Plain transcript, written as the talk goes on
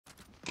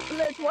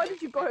Blitz, why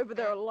did you go over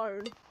there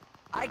alone?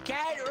 I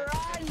can't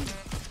run!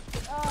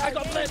 I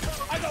got Blitz!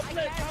 I got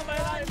Blitz! How am I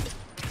alive?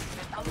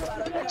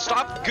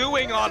 Stop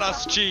gooing on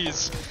us,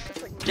 Cheese!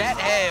 Get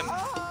him!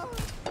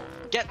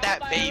 Get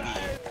that baby!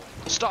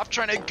 Stop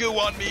trying to goo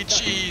on me,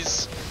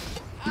 Cheese!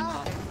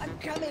 I'm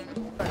coming!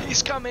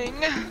 He's coming!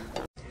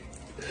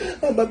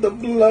 I'm about to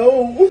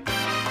blow!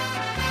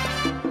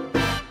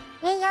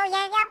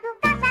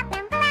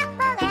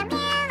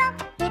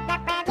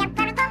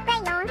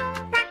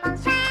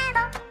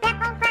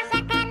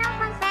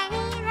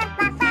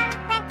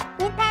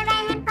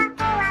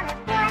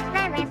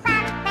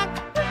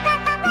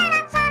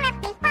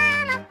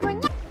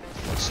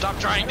 Stop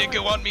trying to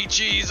goo on me,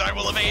 Cheese! I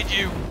will evade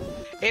you!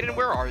 Aiden,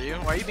 where are you?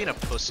 Why are you being a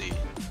pussy?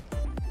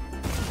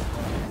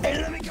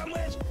 Hey, let me come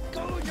with!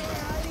 Go to your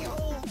hiding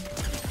hole!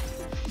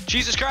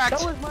 Cheese is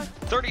cracked!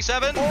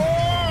 37! Oh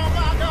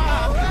my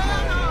god!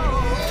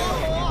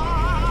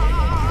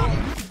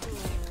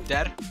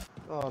 Dead?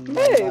 Oh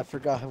man, I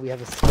forgot we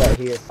have a sweat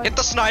here. Hit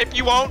the snipe,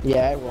 you won't?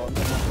 Yeah, I won't.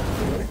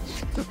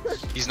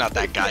 He's not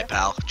that guy,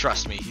 pal.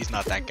 Trust me, he's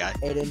not that guy.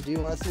 Aiden, do you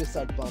want a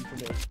suicide bomb for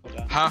me?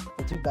 Huh?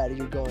 Well, too bad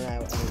you're going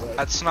out anyway.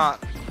 That's not...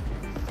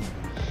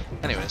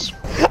 Anyways.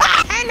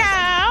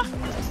 Hello!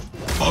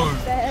 Bo!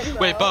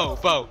 Wait, Bo.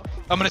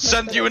 I'm gonna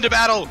send you into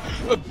battle!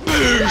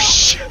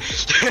 Boosh!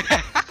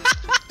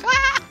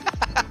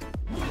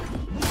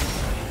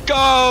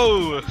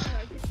 Go!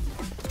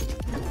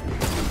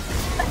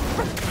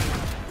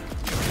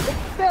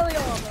 Fairly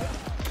armor.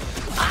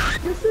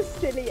 This is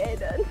silly,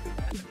 Aiden.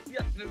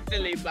 You're so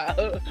silly,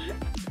 bro.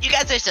 You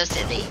guys are so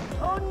silly.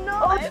 Oh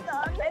no, Aiden.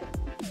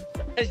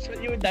 I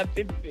shot you with that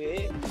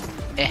pimpy.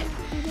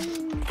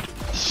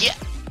 Yeah.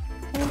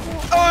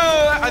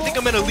 Oh, I think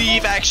I'm gonna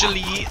leave,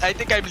 actually. I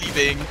think I'm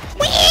leaving.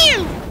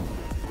 Woo!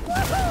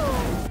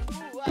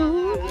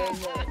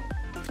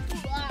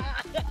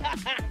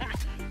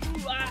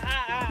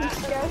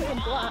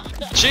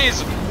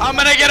 Jeez, I'm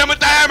gonna get him with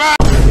the hammer!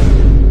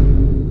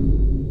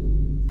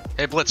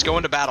 Hey, Blitz, go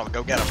into battle.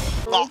 Go get him.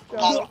 Bro,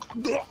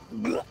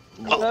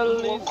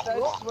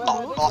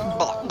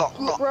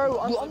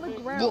 I'm on the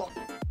ground.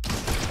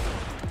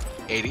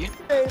 80?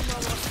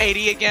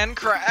 80 again,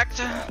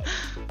 cracked.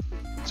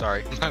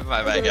 Sorry,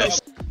 my bad, guys.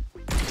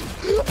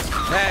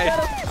 Hey,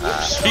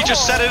 he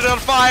just set it on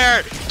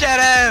fire! Get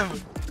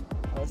him!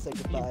 I'll say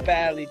goodbye. You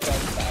barely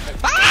jumped back.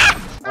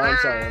 Ah! Oh, I'm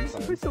sorry, I'm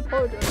sorry. Who's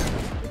apologizing?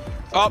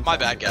 Oh, my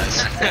bad,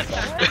 guys.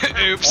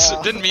 Oops,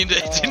 didn't mean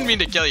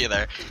to kill you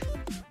there.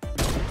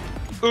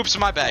 Oops,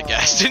 my bad,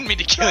 guys. Didn't mean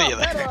to kill you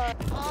there.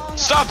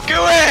 Stop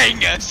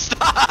gooing!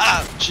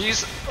 Stop!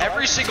 Jeez,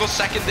 every single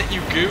second that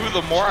you goo,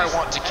 the more I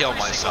want to kill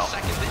myself.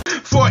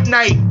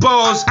 Fortnite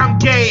balls, I'm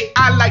gay,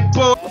 I like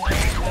balls.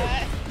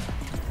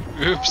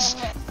 Oops.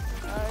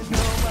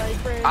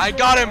 I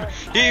got him!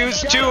 He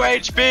used 2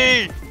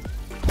 HP!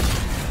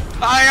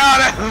 I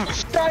got him!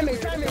 Try me!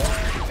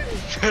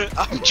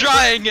 I'm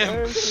trying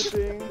him!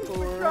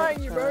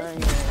 Trying you, bro.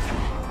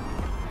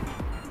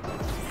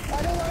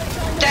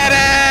 Get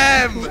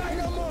him!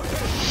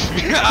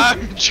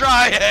 I'm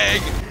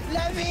trying!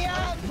 Let me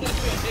up!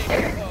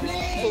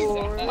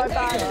 My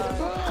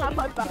bad.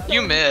 My bad.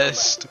 You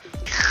missed.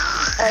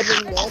 I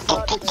didn't miss.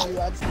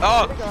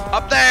 Oh,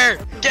 up there!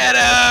 Get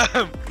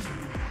him!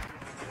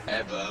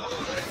 Ever.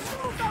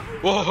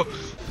 Whoa!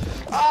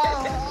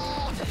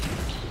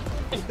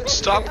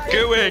 Stop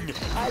gooing!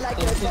 I like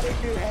it when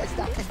you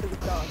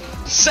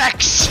hairstyle.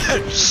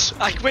 Sex!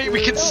 Like, wait,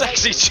 we can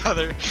sex each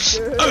other. Let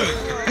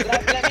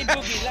me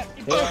boogie, let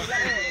me boogie.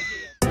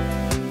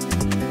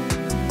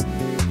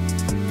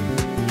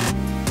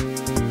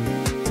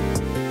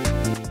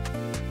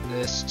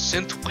 This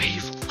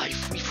Synthwave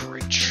Life Weaver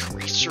and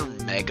Tracer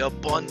Mega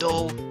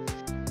Bundle.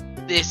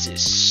 This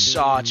is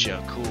such a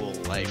cool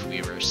Life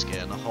Weaver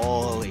skin.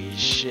 Holy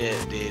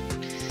shit, dude.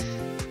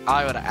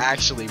 I would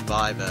actually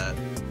buy that.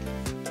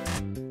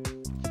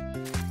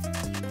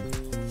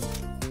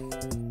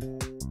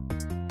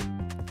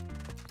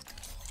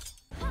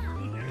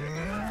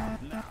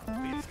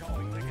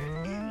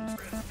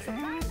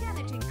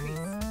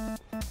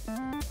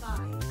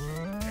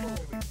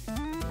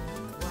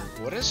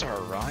 What is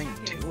our Ryan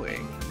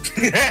doing?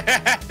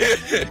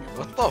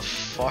 What the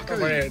fuck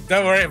are you?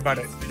 Don't worry about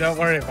it. Don't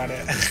worry about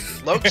it.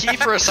 Low key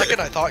for a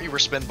second I thought you were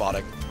spin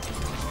botting.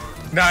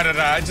 No.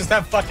 I just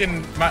have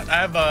fucking. I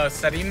have a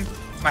setting.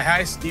 My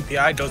highest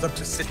DPI goes up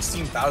to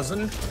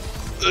 16,000.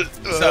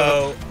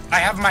 So I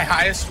have my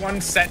highest one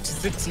set to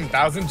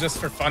 16,000 just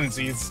for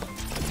funsies.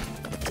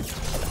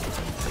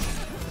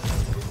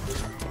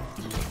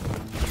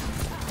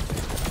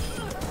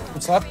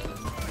 What's up?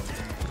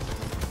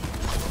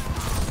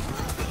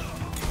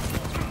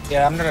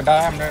 Yeah, I'm gonna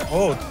die.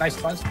 Oh,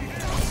 nice punch.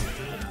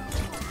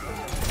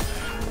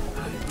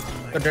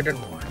 Good.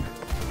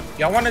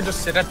 Y'all wanna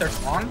just sit at their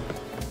spawn?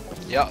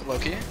 Yeah,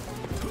 Loki.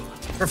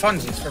 For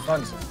funsies.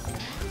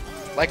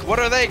 Like, what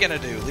are they gonna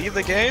do? Leave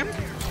the game?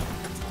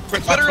 We're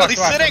literally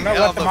sitting I'm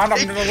on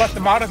gonna let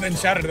them out and then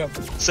shout at them.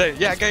 Say,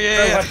 yeah.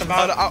 Let them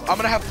out. I'm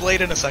gonna have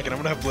Blade in a second.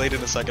 I'm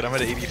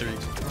at 83.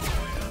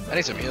 I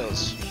need some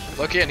heals.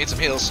 Loki, I need some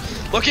heals.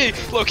 Loki,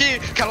 kind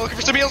of looking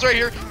for some heals right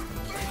here.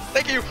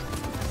 Thank you.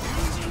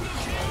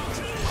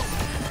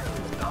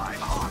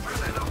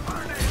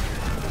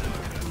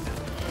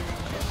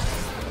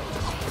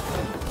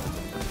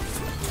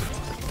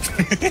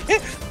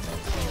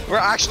 We're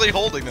actually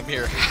holding them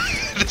here.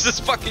 This is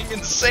fucking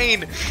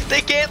insane.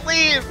 They can't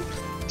leave.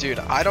 Dude,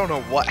 I don't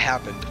know what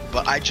happened,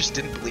 but I just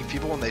didn't believe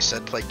people when they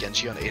said play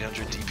Genji on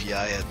 800 DPI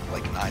at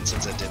like 9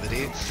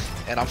 sensitivity,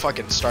 and I'm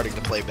fucking starting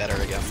to play better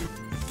again.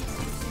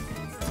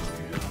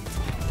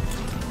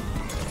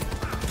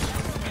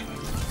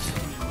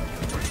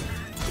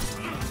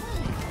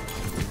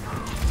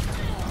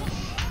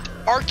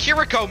 Our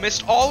Kiriko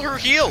missed all her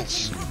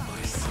heals.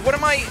 What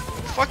am I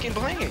fucking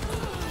playing?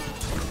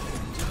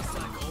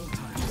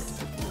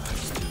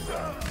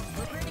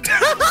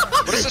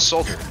 What is this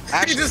soldier?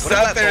 Actually, He just what is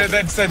sat that there soldier? and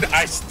then said,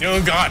 I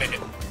still got it.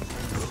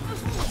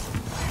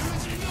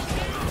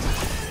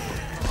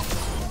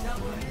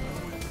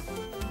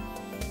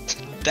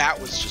 That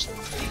was just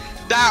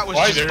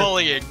Either.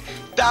 bullying.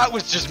 That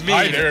was just mean.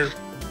 Either.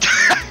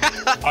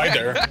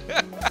 Either.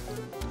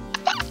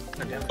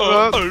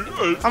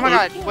 Oh my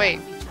god, wait.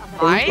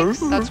 Mike?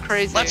 That's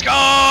crazy. Let's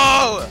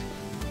go!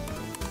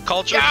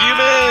 Culture of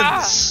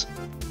humans!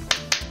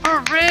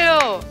 For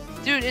real!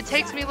 Dude, it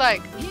takes me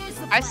like,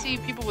 I see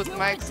people with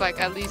mics like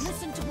at least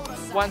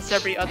once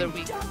every other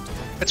week.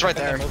 It's right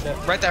there.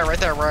 Right there,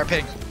 where I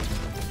ping.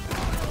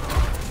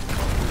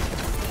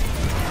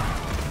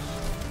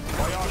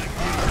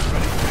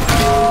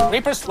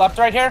 Reaper slept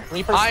right here.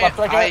 Reaper slept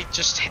right I here.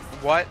 just,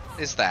 what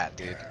is that,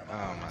 dude?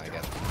 Oh my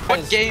god. What What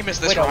is- game is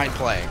this wait, Ryan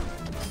playing?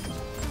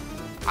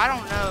 I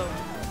don't know.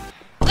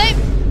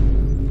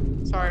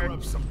 Leave! Sorry.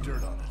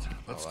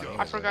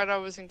 I forgot I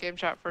was in game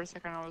chat for a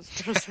second. I was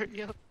just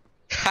yelling.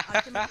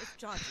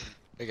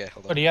 Okay,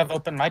 hold Oh, on. do you have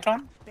open mic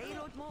on?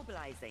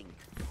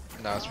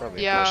 No, it's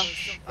probably Yeah. a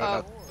push.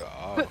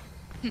 Oh.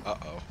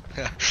 Uh-oh.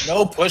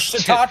 No push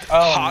to talk?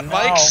 Oh, Hot no.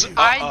 mics?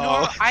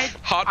 Uh-oh.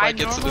 Hot I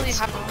mic normally incidents.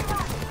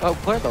 have. Oh,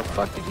 where the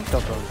fuck did he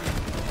come from?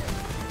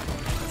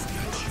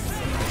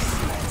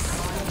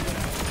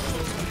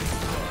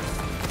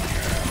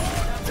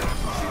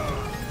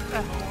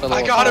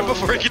 I got him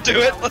before he could do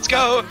it. Let's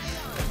go.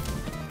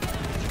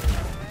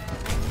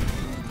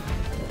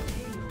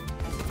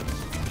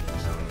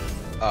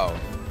 Oh.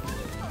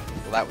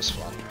 Well, that was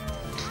fun.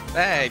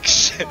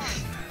 Thanks.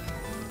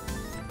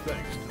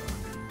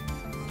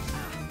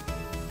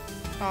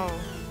 Oh.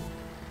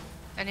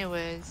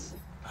 Anyways.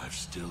 I've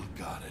still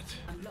got it.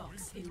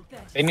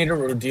 They need to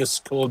reduce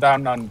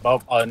cooldown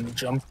on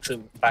jump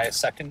by a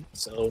second,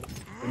 so...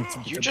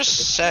 You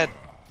just said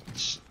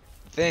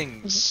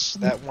things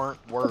that weren't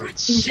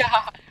words.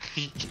 Yeah.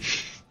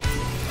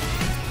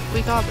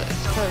 We got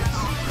this.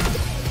 Close.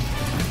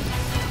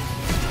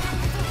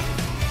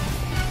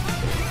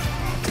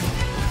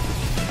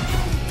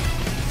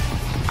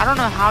 I don't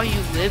know how you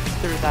lived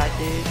through that,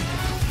 dude.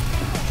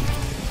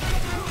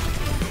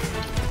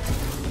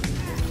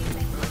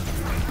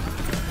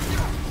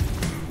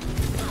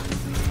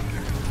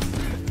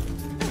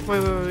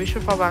 Wait, we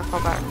should fall back,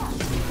 fall back.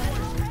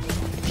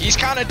 He's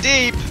kind of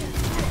deep.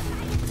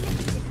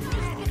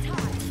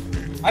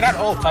 I got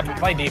ult, I can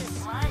play deep.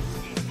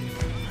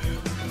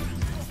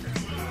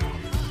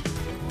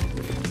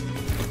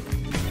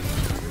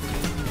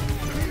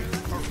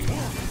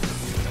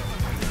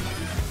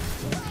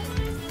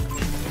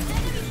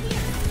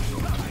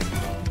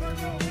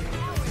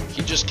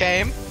 He just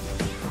came.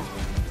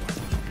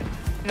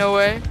 No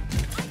way.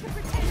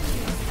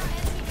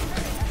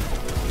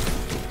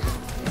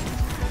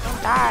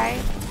 Don't die.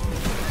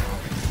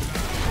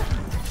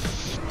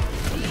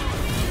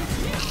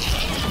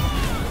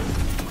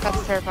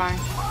 That's terrifying.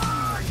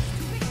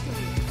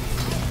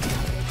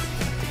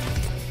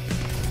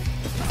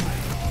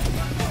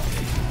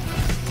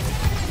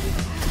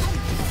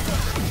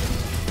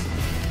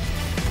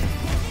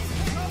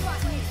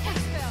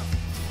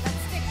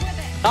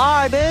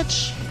 Die,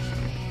 bitch!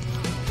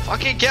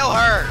 Fucking kill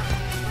her.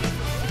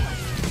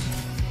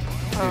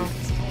 Oh.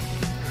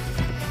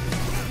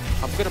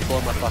 I'm gonna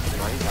blow my fucking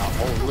brains out.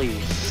 Holy.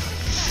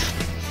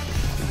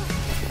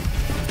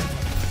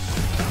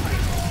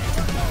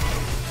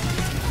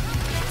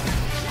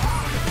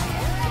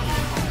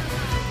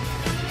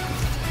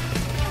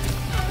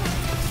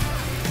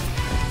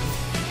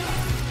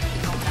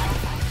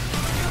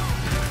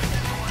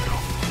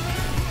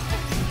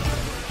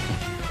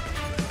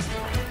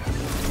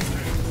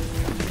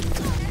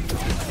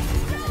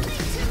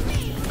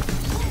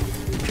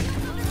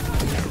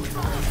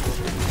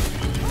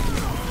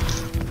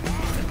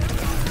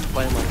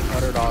 Playing like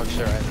utter dog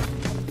shit right now.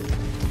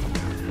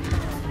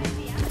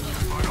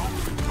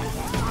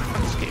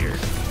 I'm scared.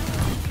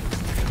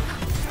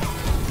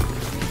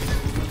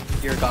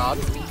 Dear God.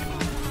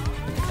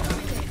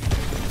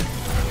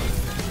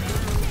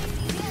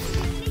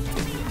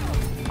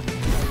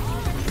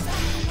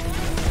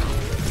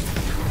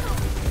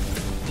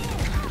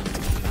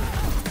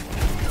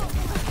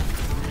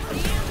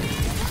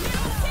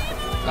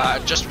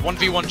 Just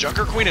 1v1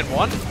 Junker Queen in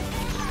one?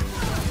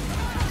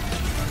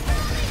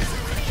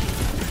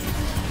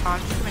 I'm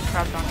just gonna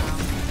crab down now.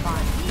 It's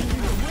fine.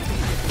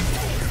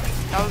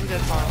 That was a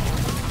good part.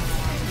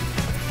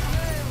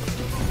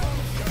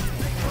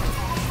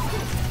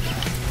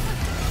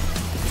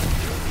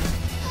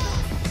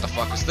 The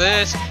fuck was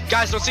this?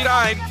 Guys, don't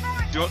C9!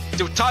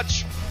 Do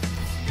touch!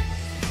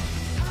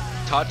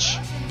 Touch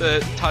the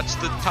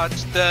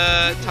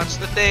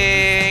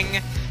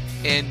thing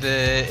in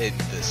the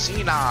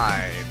C9.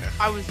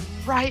 I was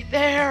right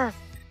there.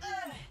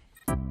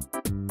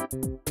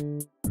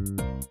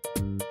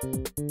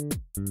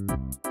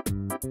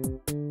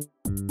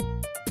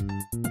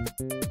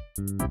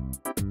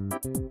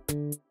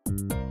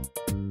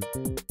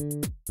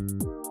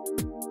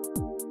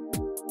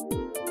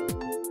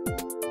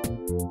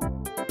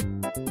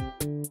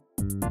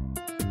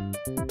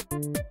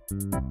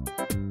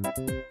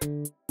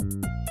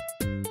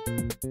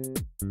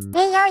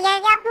 Yeah, yeah,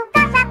 yeah.